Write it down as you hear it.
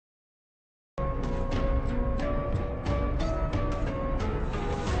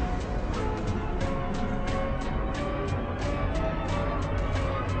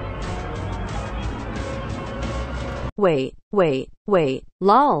Wait,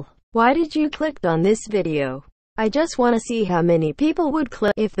 lol. Why did you click on this video? I just wanna see how many people would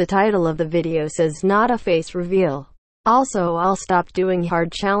click if the title of the video says not a face reveal. Also, I'll stop doing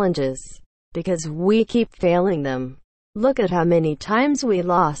hard challenges because we keep failing them. Look at how many times we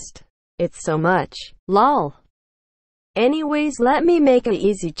lost. It's so much. Lol. Anyways, let me make an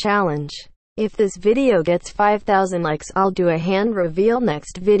easy challenge. If this video gets 5,000 likes, I'll do a hand reveal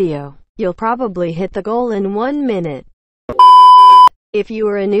next video. You'll probably hit the goal in 1 minute. If you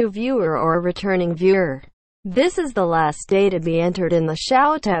are a new viewer or a returning viewer, this is the last day to be entered in the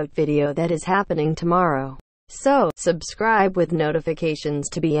shoutout video that is happening tomorrow. So, subscribe with notifications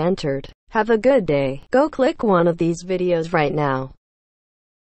to be entered. Have a good day. Go click one of these videos right now.